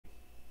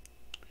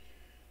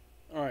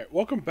Alright,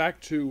 welcome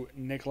back to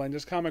Nick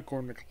Lenz's Comic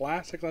Corner,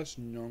 Classic Less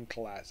Known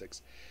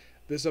Classics.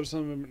 This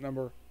episode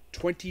number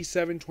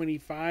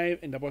 2725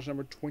 and double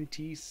number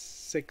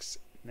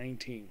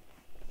 2619.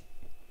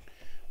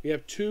 We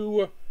have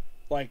two,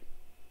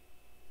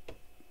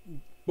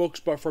 books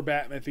but for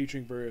Batman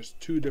featuring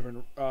two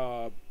different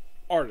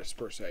artists,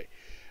 per se.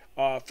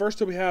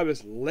 First up we have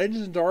is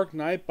Legends of Dark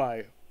Knight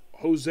by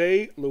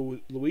Jose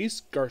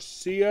Luis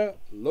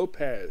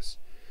Garcia-Lopez.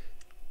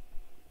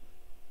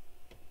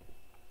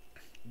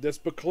 This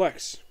book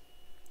collects.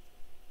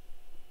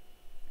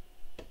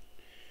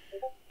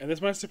 And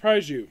this might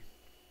surprise you.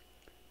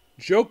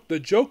 The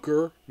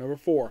Joker, number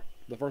 4.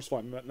 The first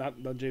one,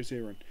 not James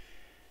Aaron.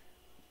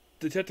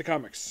 Detective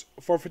Comics,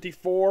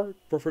 454,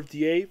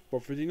 458,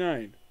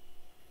 459.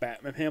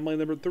 Batman Family,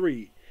 number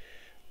 3.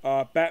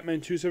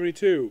 Batman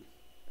 272.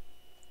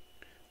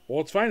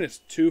 World's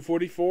Finest,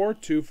 244,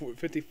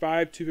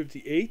 255,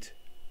 258.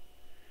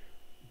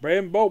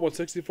 Brand Bolt,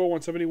 164,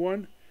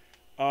 171.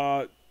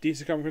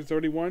 DC Comics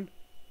 31,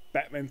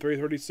 Batman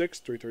 336,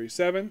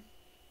 337.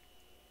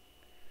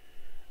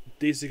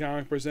 DC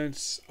Comics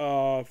presents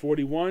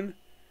 41,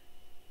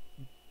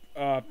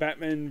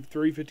 Batman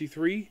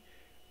 353,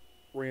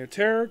 Reign of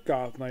Terror,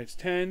 Gotham Knights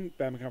 10,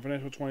 Batman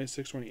Confidential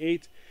 26,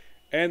 28,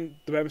 and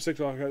the Batman 6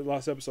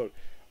 last episode.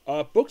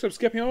 Books I'm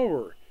skipping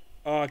over.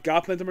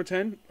 Gotham Knights number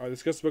 10, I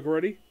discussed the book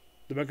already,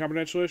 the Batman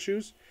Confidential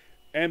issues,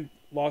 and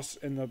Lost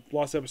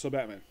episode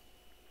Batman.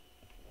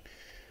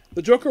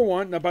 The Joker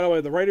one. Now, by the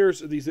way, the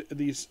writers of these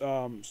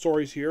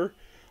stories here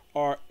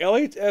are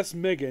Elliot S.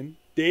 Megan,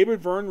 David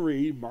Vern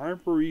Reed,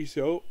 Martin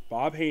Parisi,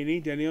 Bob Haney,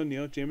 Danny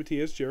O'Neill, Jay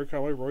Matias, Jerry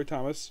Conway, Roy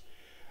Thomas,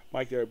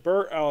 Mike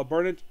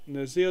Burnett,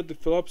 Nazil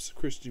DePhillips,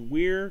 Christian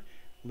Weir,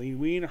 Lee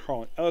Ween,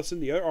 Harlan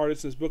Ellison. The other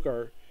artists in this book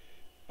are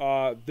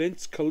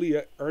Vince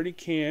Kalia, Ernie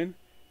Chan,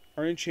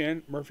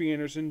 Murphy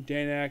Anderson,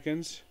 Dan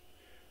Atkins,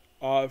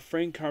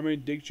 Frank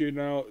Carmen, Dick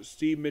Giordano,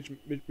 Steve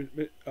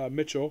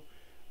Mitchell,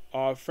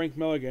 Frank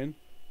Milligan,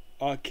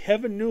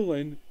 Kevin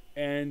Newland,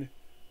 and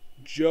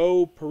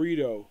Joe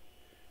Perito.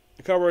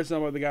 The cover is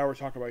not the guy we're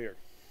talking about here.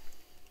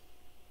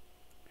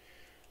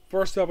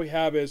 First up we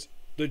have is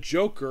The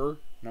Joker,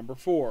 number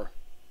 4.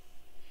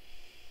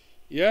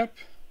 Yep.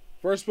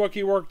 First book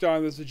he worked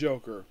on is The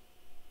Joker.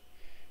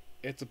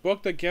 It's a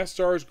book that guest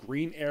stars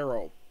Green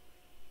Arrow.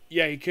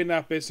 Yeah, he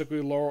kidnapped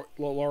basically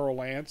Laurel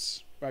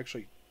Lance.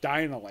 Actually,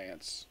 Dinah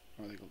Lance.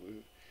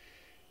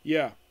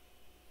 Yeah.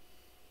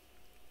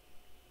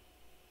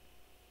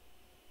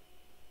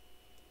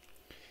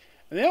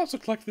 And they also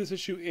collected this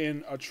issue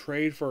in a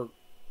trade for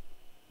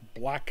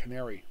Black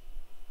Canary.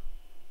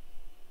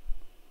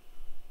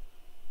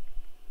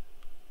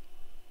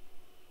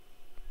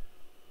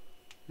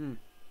 That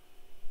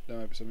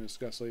might be something to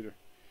discuss later.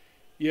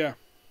 Yeah.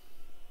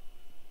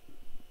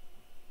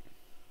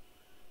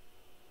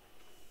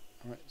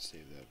 I might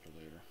save that for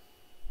later.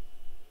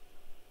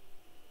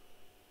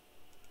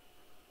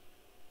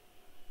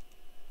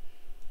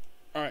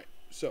 Alright,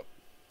 so.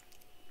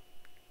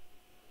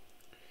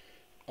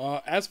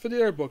 As for the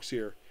other books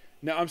here,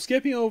 now I'm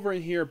skipping over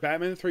in here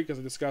Batman 3 because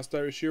I discussed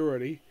that issue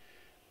already.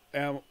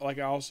 And like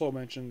I also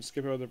mentioned,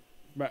 skipping over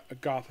the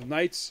Gotham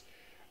Knights,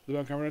 the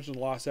Batman Confidential in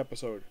the last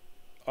episode.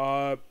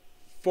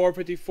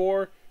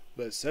 454,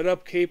 the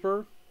Setup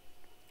Caper.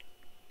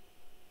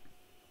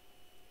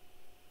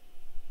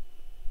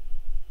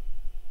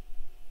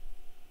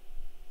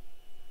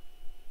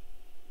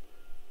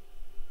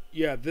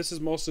 Yeah, this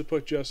is mostly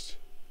put just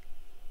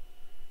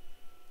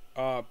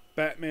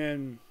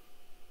Batman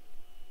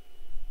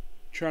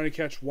trying to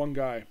catch one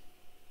guy.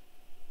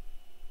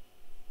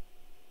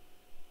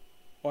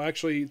 Well,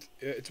 actually,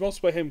 it's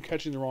mostly by him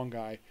catching the wrong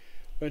guy.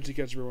 Eventually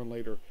catches everyone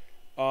later.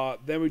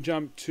 Then we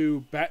jump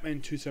to Batman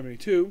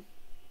 272.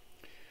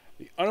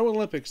 The Underworld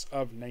Olympics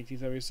of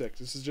 1976.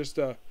 This is just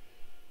no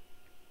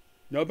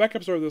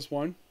backup story of this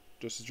one.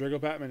 Just a regular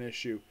Batman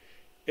issue.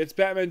 It's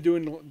Batman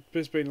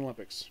participating in the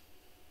Olympics.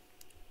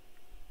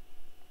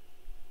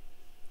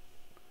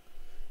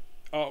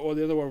 Well,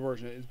 the other one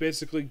version is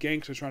basically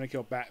gangsters trying to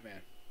kill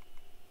Batman.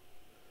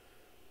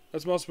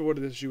 That's mostly what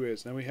this issue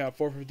is. Then we have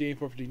 458 and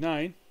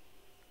 459,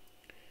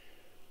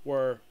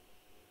 where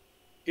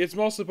it's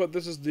mostly, but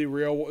this is the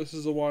real. This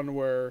is the one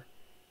where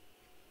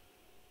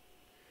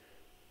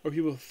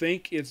people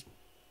think it's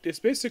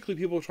basically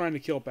people trying to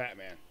kill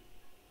Batman,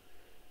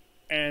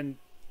 and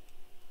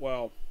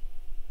well,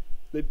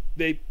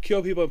 they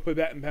kill people and put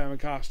Batman in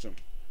costume.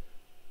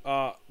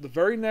 The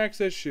very next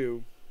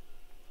issue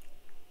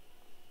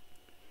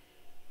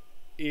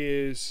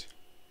is,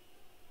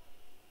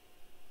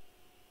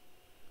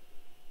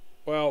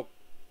 well,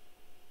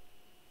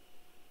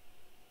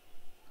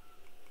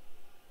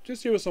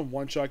 just here with some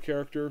one-shot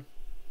character.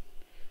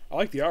 I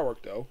like the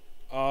artwork though.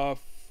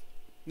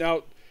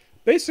 Now,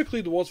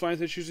 basically the World's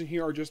Finest issues in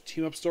here are just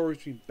team-up stories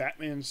between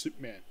Batman and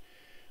Superman.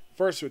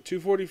 First with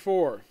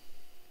 244.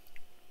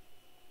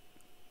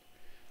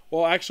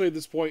 Well, actually at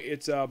this point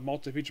it's a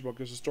multi-feature book.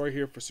 There's a story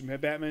here for Superman,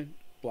 Batman,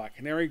 Black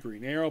Canary,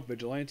 Green Arrow,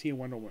 Vigilante, and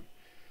Wonder Woman.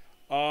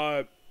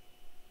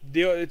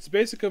 It's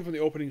basically from the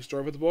opening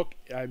story of the book.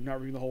 I'm not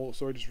reading the whole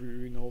story, just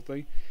reading the whole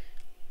thing.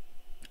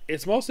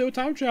 It's mostly with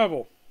time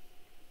travel.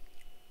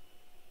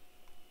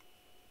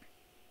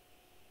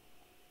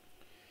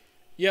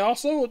 Yeah,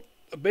 also,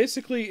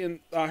 basically,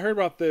 I heard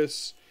about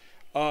this.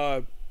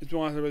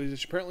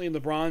 Apparently in the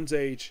Bronze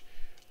Age,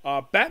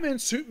 Batman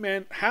and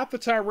Superman half the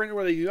time written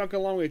where they do not get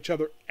along with each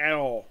other at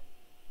all.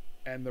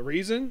 And the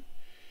reason?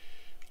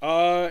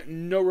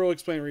 No real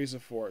explained reason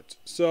for it.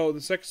 So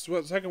the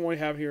second one we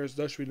have here is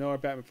Thus We Know Our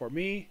Batman For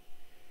Me.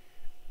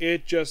 I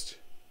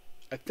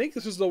think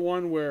this is the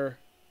one where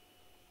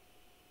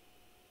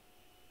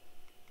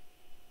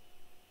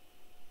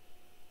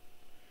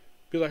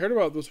because I heard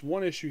about this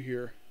one issue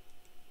here.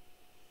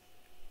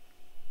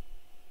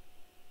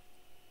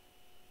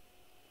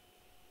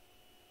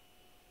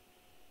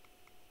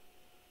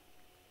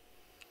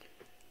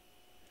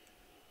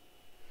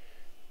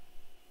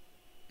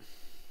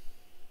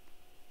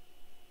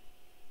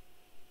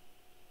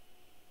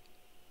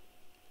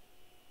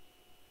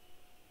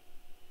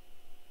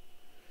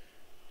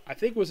 I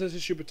think it was this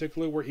issue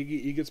particularly where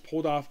he gets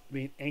pulled off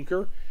being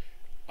anchor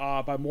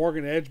by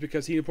Morgan Edge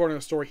because he reported on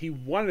a story he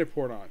wanted to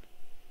report on.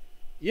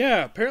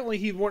 Yeah,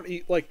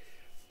 apparently like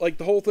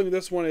the whole thing of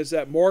this one is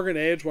that Morgan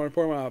Edge wanted to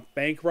report on a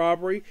bank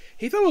robbery.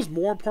 He thought it was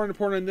more important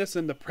to report on this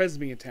than the president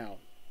being in town.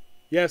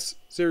 Yes,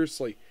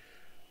 seriously.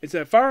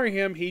 Instead of firing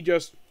him, he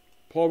just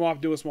pulled him off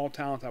to do a small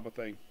town type of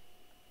thing.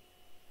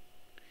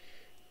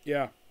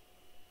 Yeah.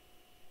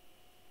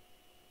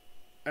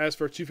 As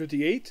for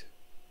 258...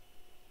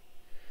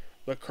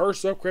 The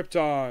Curse of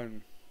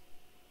Krypton.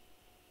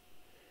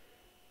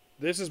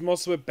 This is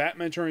mostly with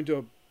Batman turning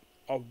into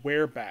a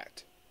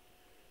werebat.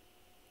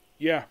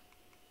 Yeah.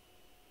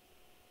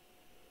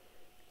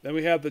 Then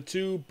we have the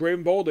two Brave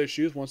and Bold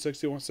issues,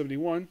 160 and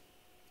 171.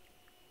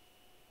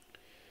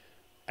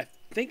 I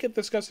think I've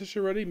discussed this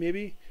already,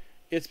 maybe.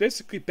 It's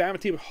basically Batman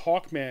team with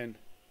Hawkman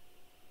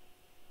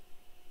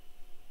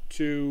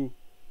to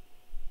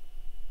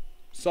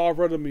solve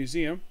Road to the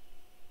Museum.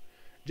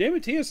 Jamie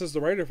Matias is the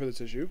writer for this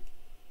issue.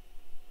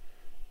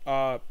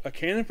 A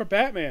canon for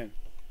Batman.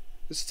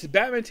 This is the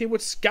Batman team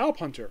with Scalp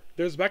Hunter.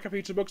 There's a backup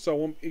feature book,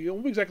 so it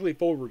won't be exactly a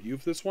full review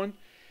for this one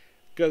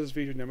because it's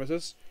featured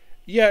Nemesis.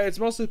 Yeah, it's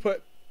mostly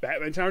put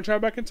Batman time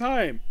travel back in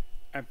time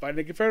and fighting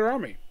the Confederate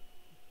Army.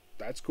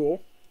 That's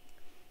cool.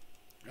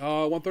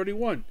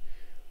 131.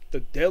 The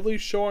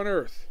Deadliest Show on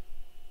Earth.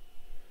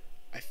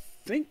 I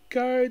think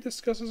I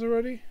discussed this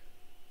already.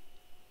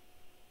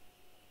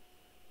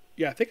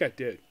 Yeah, I think I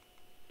did.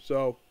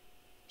 So,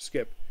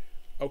 skip.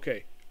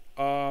 Okay.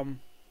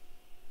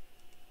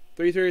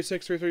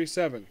 336,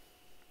 337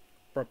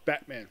 for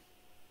Batman.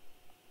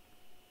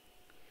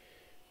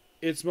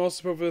 It's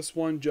mostly for this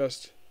one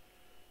just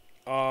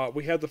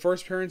we have the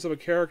first appearance of a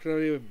character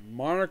named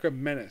Monarch of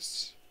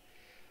Menace.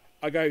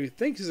 A guy who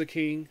thinks he's a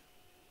king.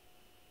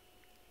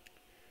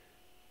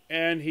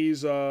 And he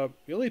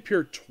only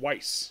appeared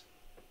twice.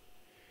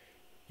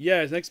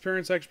 Yeah, his next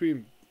appearance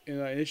actually in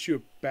an issue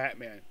of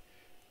Batman.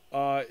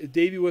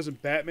 Debut was in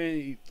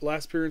Batman.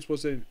 Last appearance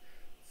was in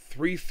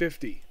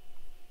 350.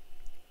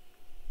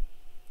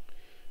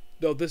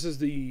 No, this is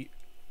the...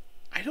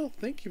 I don't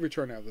think he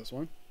returned out of this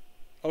one.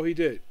 Oh, he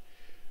did.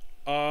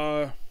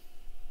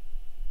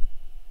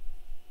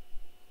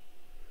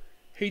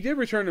 He did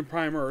return to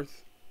Prime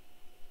Earth.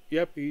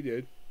 Yep, he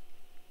did.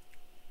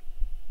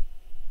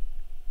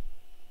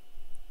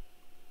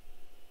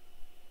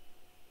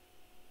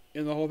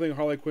 And the whole thing,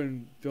 Harley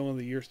Quinn villain of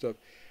the year stuff.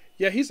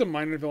 Yeah, he's a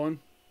minor villain.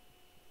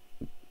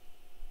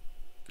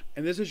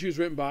 And this issue is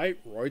written by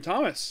Roy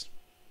Thomas.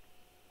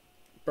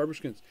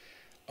 Barberskins.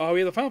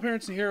 We have the final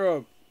appearance in here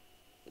of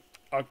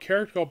a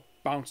character called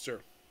Bouncer.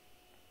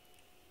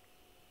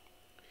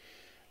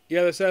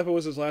 Yeah, the setup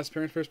was his last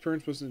appearance. First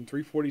appearance was in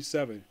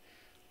 347.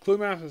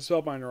 Cluemaster and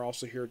Spellbinder are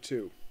also here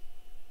too.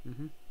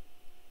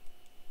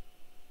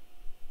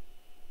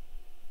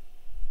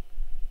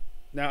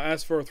 Now,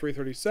 as for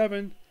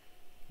 337,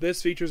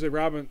 this features a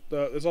Robin.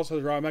 This also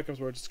has Robin Meckham's,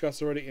 where it's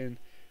discussed already in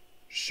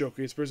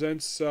Showcase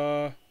Presents.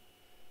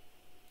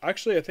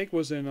 Actually, I think it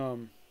was in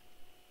on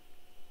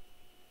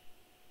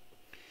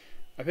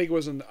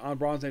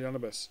Bronze Age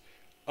Omnibus.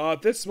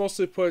 This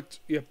mostly put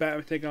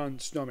Batman take on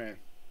Snowman,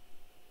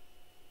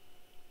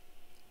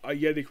 a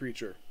Yeti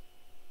creature,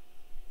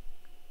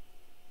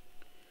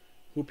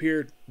 who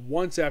appeared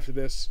once after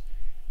this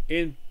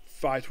in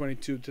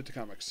 522 to the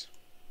comics.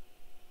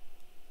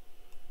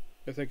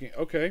 They're thinking,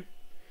 okay,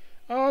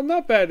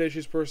 not bad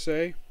issues per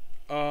se.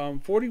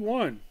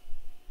 41.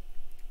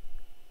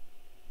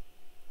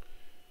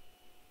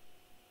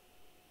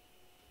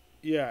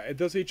 Yeah, it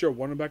does feature a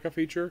Wonder backup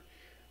feature.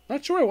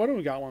 Not sure what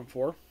we got one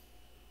for.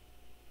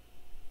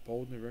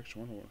 Bold New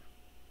Direction Wonder Woman.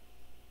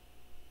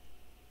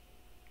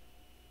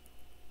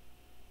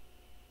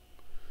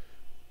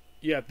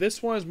 Yeah,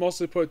 this one is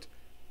mostly put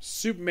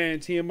Superman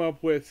team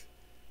up with.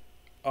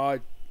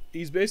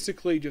 He's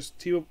basically just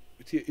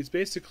it's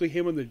basically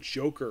him and the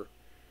Joker,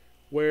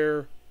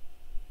 where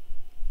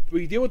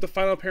we deal with the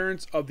final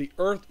appearance of the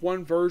Earth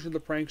 1 version of the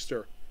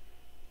prankster,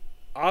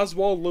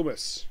 Oswald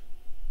Loomis.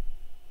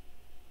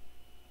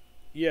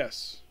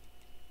 Yes.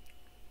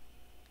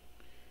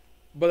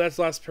 But that's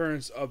the last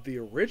appearance of the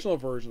original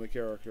version of the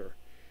character.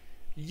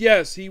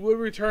 Yes, he would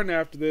return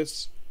after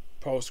this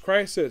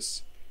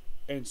post-crisis.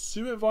 And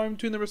soon at Volume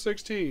 2, number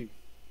 16.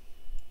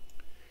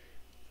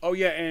 Oh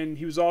yeah, and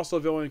he was also a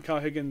villain in Kyle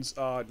Higgins'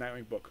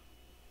 Nightwing book.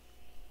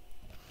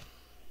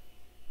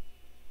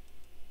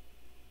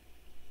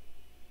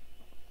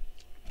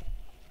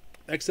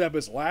 Next up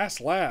is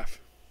Last Laugh.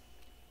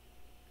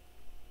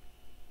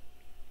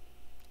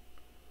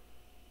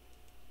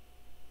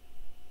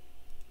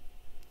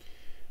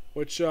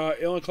 Which,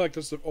 Alien Collect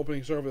is the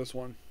opening story for this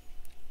one.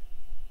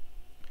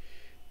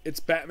 It's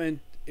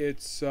Batman.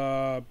 It's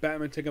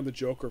Batman taking on the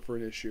Joker for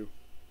an issue.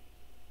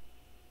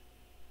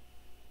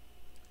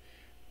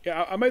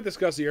 Yeah, I might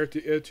discuss the Air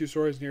 2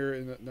 stories here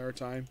in another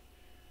time.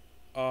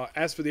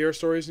 As for the Air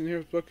stories in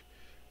here book,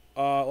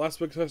 last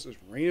book is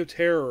Reign of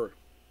Terror.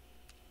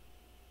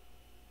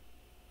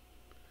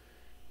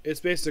 It's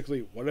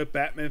basically what if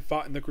Batman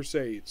fought in the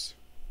Crusades.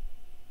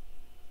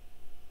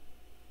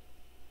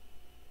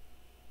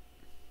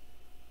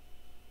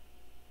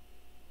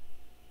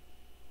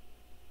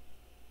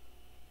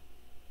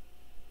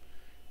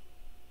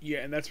 Yeah,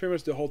 and that's pretty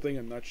much the whole thing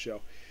in a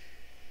nutshell.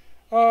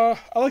 I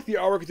like the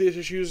artwork of these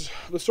issues.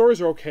 The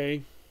stories are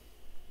okay.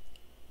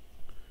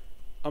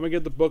 I'm going to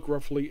give the book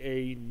roughly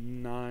a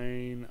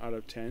 9 out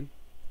of 10.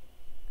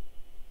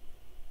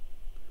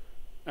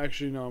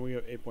 Actually, no, I'm going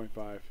to give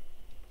 8.5.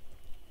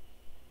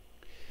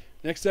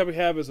 Next up we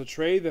have is a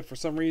trade that for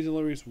some reason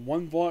only released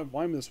one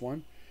volume this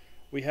one.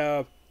 We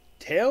have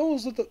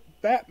Tales of the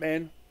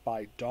Batman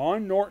by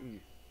Don Norton.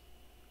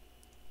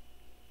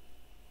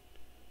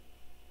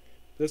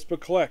 This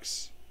book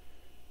collects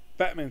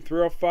Batman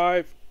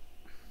 305,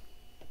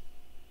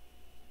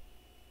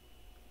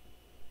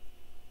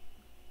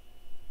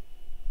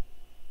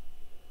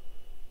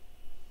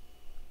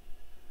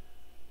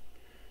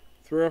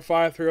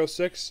 .305,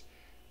 306,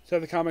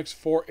 Set the Comics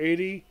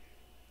 480,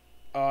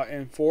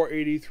 and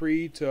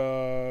 483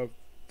 to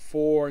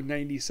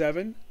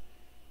 497.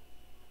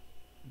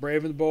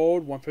 Brave and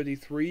Bold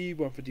 153,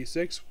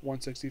 156,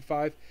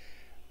 165,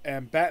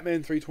 and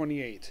Batman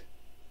 328.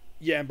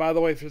 Yeah, and by the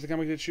way, for the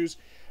comic issues,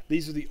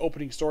 these are the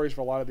opening stories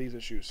for a lot of these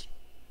issues.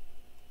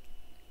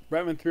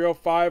 Batman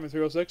 305 and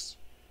 306.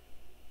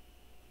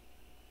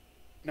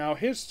 Now,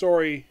 his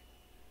story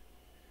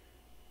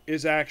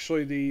is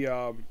actually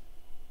the...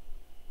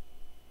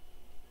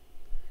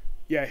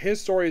 his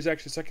story is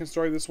actually the second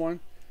story of this one.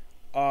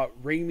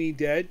 Ring Me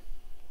Dead.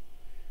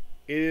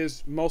 It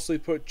is mostly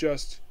put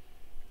just...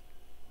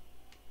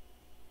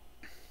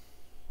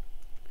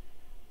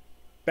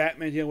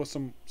 Batman dealing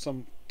with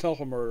some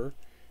telephone murder.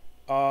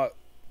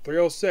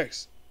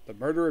 306, The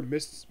Murder of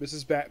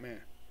Mrs.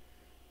 Batman.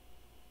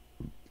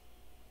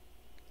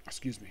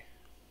 Excuse me.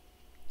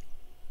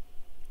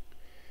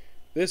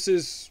 This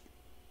is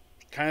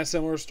kind of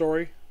similar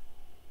story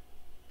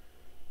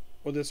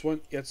with this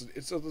one. Yeah,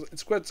 it's a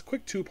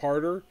quick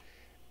two-parter.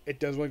 It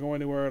doesn't really go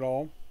anywhere at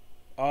all.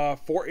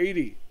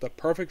 480, The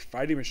Perfect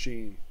Fighting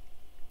Machine.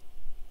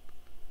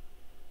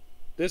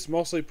 This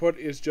mostly put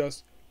is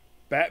just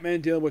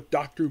Batman dealing with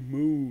Dr.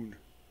 Moon.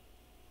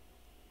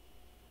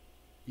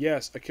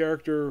 Yes, a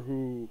character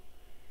who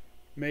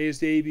made his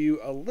debut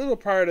a little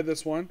prior to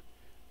this one.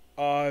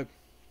 He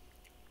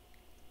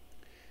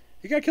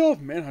got killed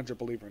with Manhunter,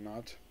 believe it or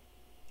not.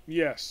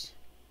 Yes,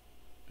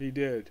 he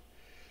did.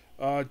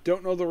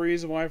 Don't know the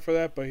reason why for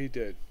that, but he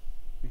did.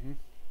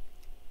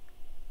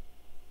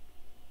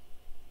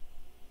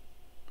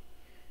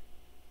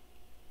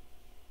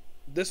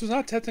 This was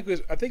not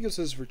technically... I think this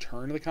is his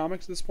return to the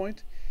comics at this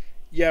point.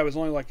 Yeah, it was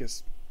only like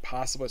his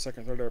possibly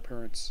second or third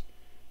appearance.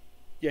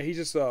 Yeah, he's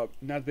just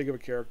not big of a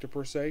character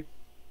per se.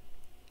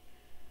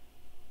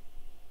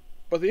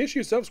 But the issue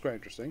itself is quite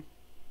interesting.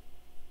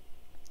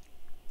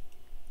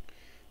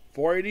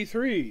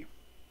 483,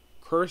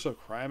 Curse of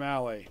Crime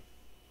Alley.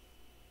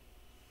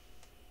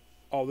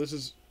 Oh, this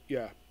is...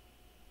 yeah.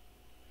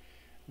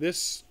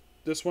 This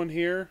one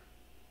here...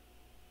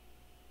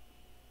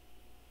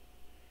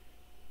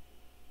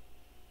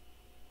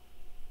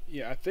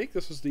 yeah, I think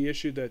this was the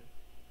issue that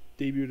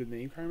debuted the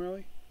name Crime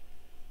Alley.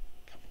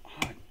 Come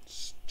on,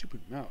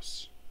 stupid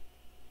mouse.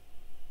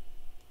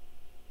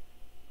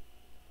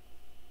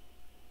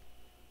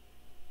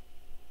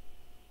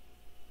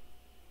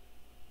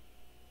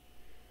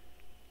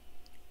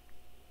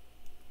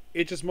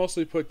 It just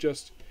mostly put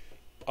just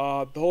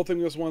the whole thing.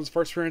 This one's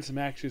first appearance of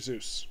Max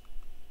Jesus.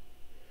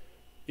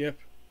 Yep.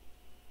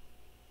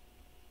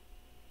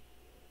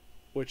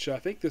 Which I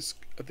think this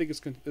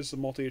is a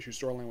multi-issue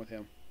storyline with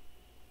him.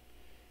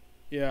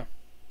 Yeah.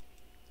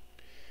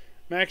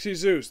 Maxie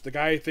Zeus, the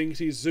guy who thinks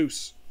he's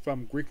Zeus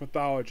from Greek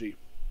mythology.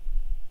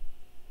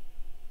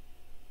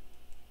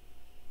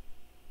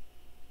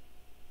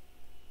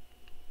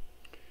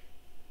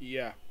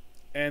 Yeah.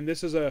 And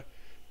this is a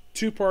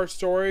two-part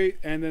story,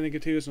 and then it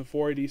continues in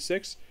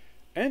 486.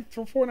 And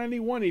from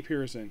 491 he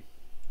appears in.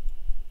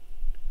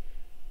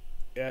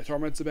 Yeah,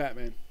 Torments of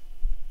Batman.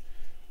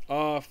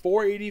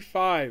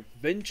 485,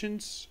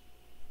 Vengeance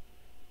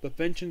The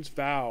Vengeance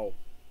Vow.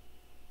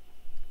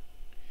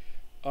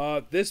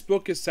 This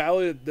book is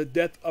sadly the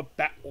death of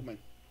Batwoman.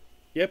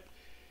 Yep.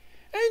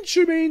 And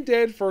she remained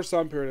dead for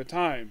some period of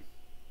time.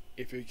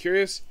 If you're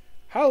curious,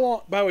 how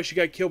long... By the way, she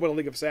got killed by the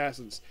League of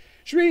Assassins.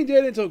 She remained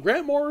dead until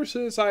Grant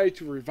Morrison decided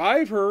to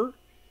revive her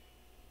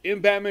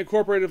in Batman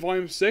Incorporated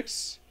Volume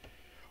 6,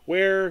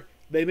 where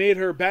they made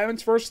her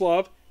Batman's first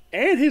love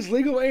and his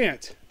legal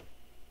aunt.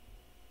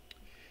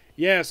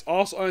 Yes,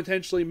 also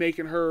unintentionally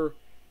making her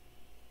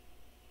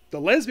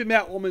the lesbian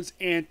Batwoman's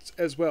aunt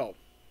as well.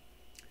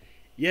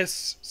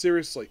 Yes,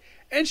 seriously.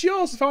 And she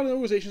also founded an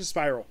organization,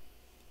 Spiral.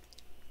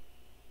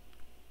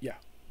 Yeah,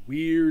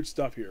 weird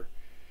stuff here.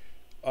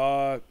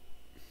 As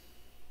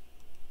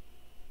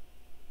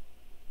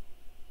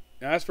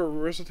for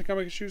rest of the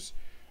comic issues,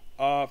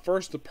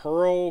 first, the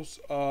Pearls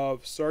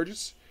of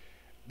Sargis.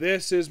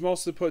 This is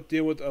mostly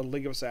deal with a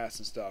League of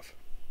Assassins stuff.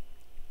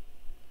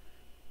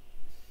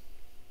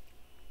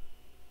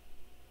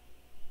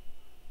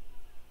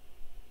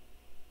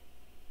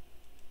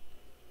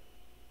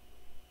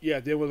 Yeah,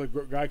 deal with a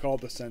guy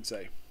called the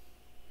Sensei.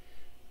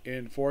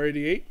 In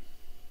 488,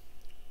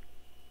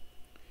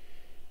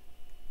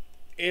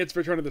 it's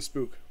Return of the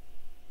Spook.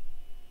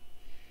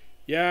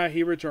 Yeah,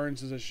 he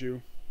returns this issue.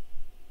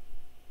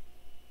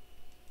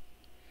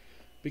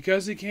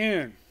 Because he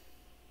can.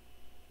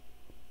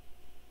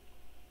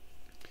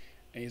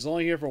 And he's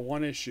only here for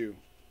one issue.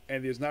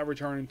 And he does not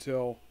return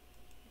until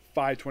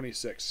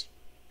 526.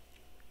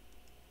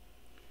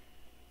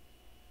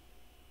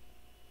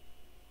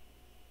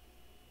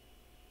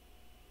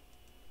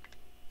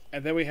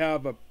 And then we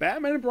have a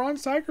Batman and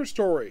Bronze Tiger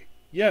story.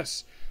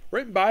 Yes,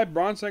 written by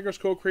Bronze Tiger's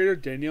co-creator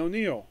Danny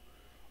O'Neill,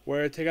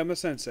 where I take on the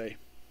Sensei.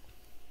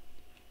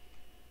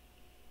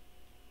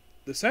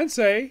 The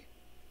Sensei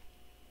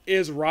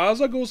is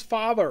Ra's al Ghul's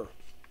father.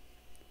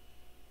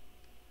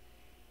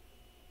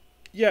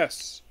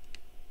 Yes,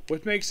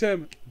 which makes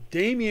him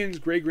Damien's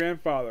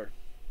great-grandfather.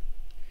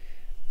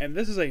 And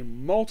this is a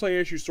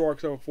multi-issue story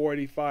except for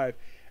 485.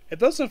 It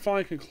doesn't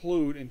finally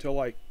conclude until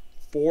like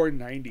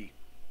 490.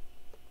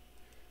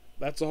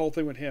 That's the whole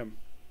thing with him.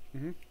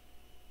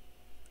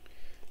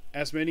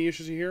 As many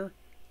issues in here,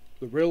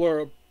 the Riddler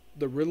of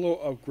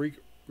Greek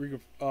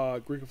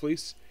of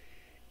Fleece.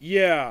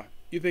 Yeah,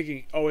 you're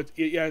thinking, oh,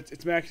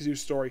 it's Maxie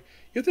Zeus' story.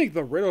 You think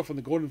the Riddler from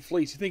the Golden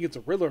Fleece. You think it's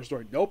a Riddler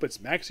story. Nope,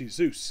 it's Maxie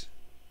Zeus.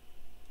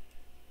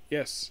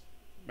 Yes,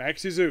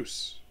 Maxie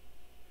Zeus.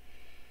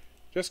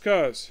 Just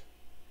cause.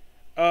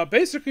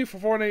 Basically, for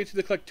 492,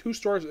 they collect two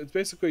stories. It's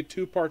basically a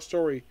two-part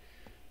story.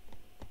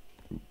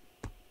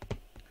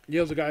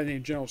 There's a guy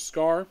named General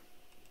Scar.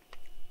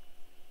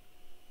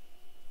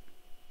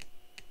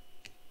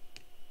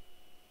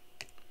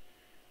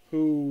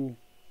 Who...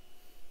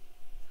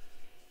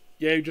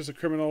 Yeah, he's just a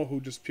criminal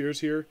who just appears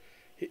here.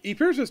 He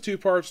appears in this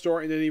two-part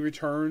story, and then he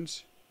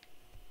returns.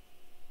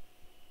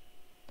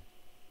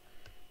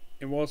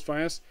 In World's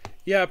Finest.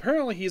 Yeah,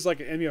 apparently he's like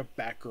an enemy of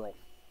Batgirl.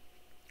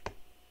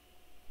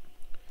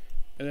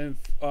 And then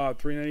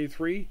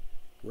 393.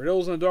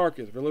 Riddles in the Dark.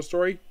 Is it a Riddler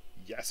story?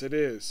 Yes, it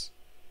is.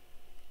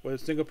 With a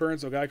single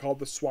appearance of a guy called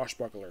the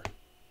Swashbuckler.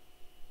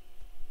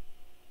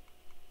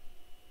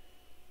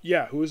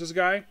 Yeah, who is this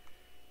guy?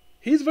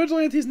 He's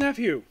Vigilante's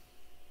nephew.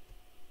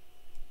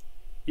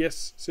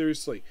 Yes,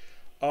 seriously.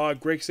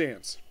 Greg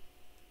Sands.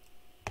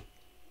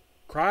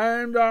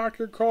 Crime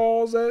Doctor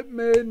calls at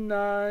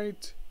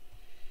midnight.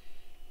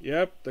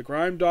 Yep, the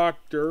Crime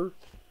Doctor.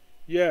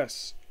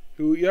 Yes.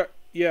 Who,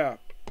 yeah.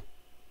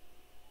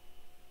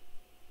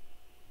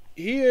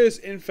 He is,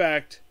 in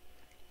fact,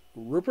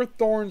 Rupert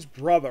Thorne's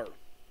brother.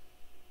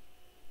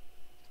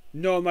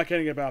 No, I'm not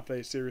kidding about that.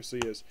 He seriously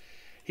is.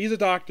 He's a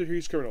doctor.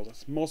 He's criminal.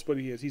 That's most what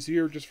he is. He's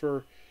here just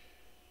cause.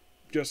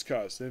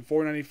 Then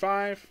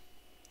 495,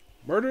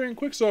 Murder in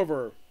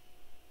Quicksilver.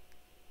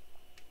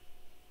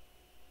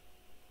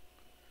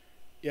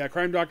 Yeah,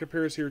 Crime Doctor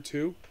appears here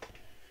too.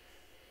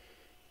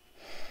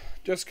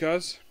 Just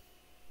cause.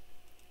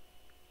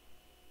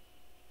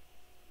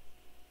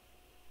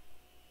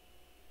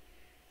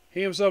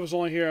 He himself is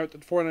only here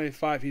at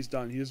 495. He's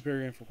done. He has been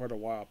here for quite a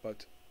while,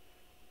 but.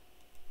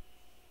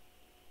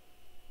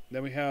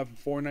 Then we have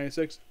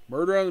 496,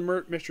 Murder on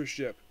the Mystery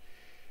Ship.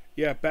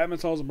 Yeah, Batman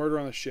solves a murder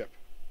on the ship.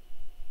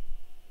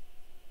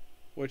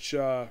 Which,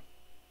 they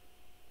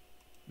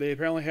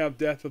apparently have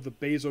death of the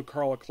Basil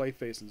Carla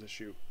Clayface in this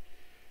issue.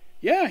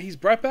 Yeah, he's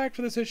brought back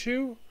for this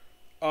issue.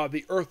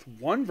 The Earth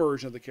 1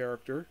 version of the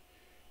character.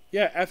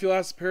 Yeah, after he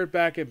last appeared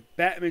back in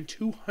Batman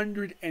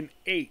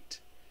 208.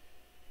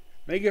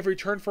 Making a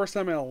return first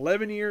time in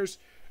 11 years,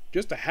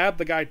 just to have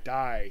the guy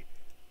die.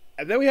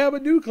 And then we have a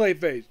new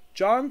Clayface,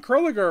 John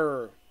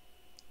Kurliger.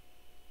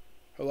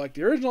 Who, like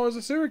the original, is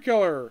a serial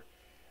killer.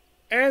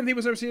 And he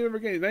was never seen ever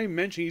again. He didn't even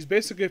mention he's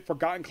basically a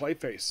forgotten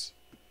Clayface.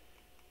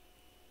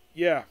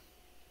 Yeah.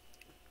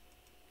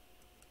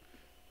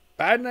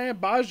 Badnaya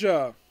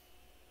Baja.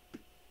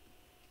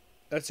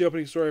 That's the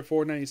opening story of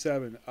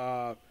 497.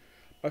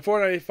 By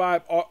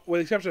 495, with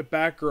the exception of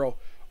Batgirl,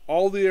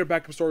 all the other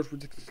backup stories were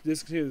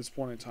discontinued at this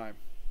point in time.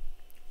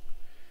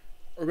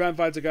 Batman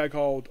fights a guy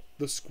called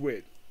the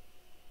Squid.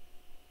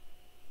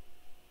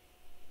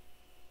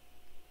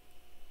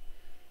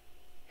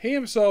 He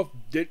himself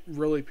didn't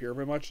really appear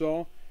very much at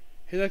all.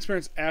 His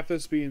experience after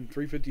this being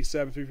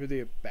 357,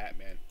 358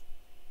 Batman.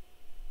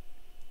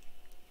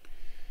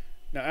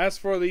 Now, as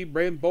for the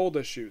Brave and Bold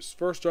issues,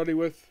 first starting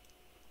with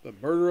the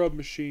Murder of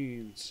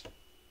Machines.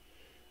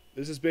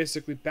 This is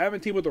basically Batman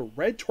team with a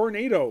red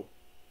tornado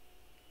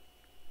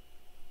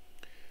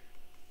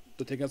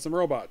to take out some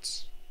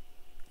robots.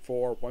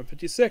 For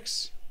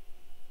 156,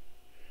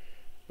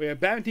 we have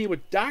Batman team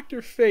with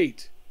Dr.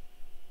 Fate.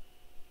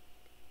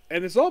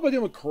 And it's all about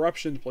dealing with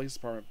corruption in the police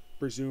department,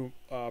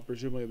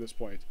 presumably at this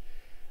point.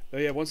 Then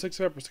we have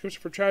 165, Prescription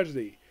for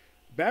Tragedy.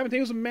 Batman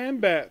team with a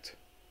Man-Bat.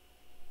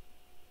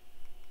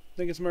 I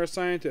think it's a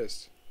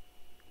scientist.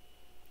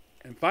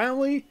 And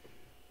finally,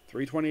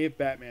 328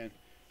 Batman,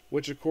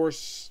 which of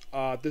course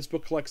this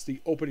book collects the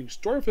opening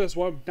story for this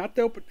one, not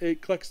the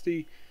it collects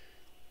the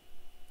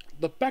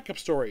backup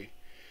story,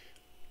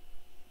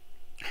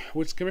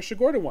 which Commissioner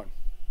Gordon won.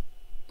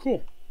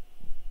 Cool.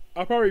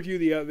 I'll probably review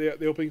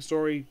the opening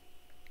story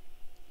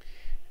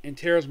in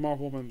Terra's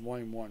Marvel Woman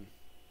Volume 1.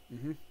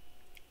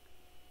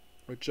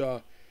 Which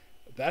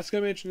that's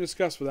gonna be interesting to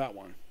discuss for that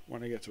one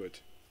when I get to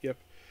it. Yep.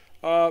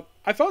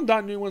 I found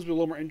Don New ones a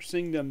little more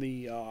interesting than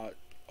the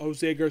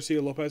Jose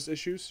Garcia-Lopez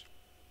issues.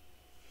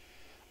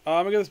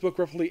 I'm going to give this book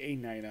roughly a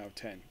 9 out of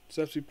 10.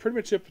 So that's pretty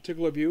much it for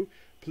particular review.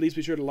 Please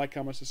be sure to like,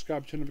 comment,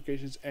 subscribe, turn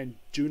notifications, and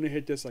do not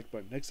hit this like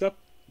button. Next up,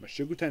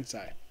 Mashugu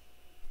Tensai.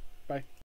 Bye.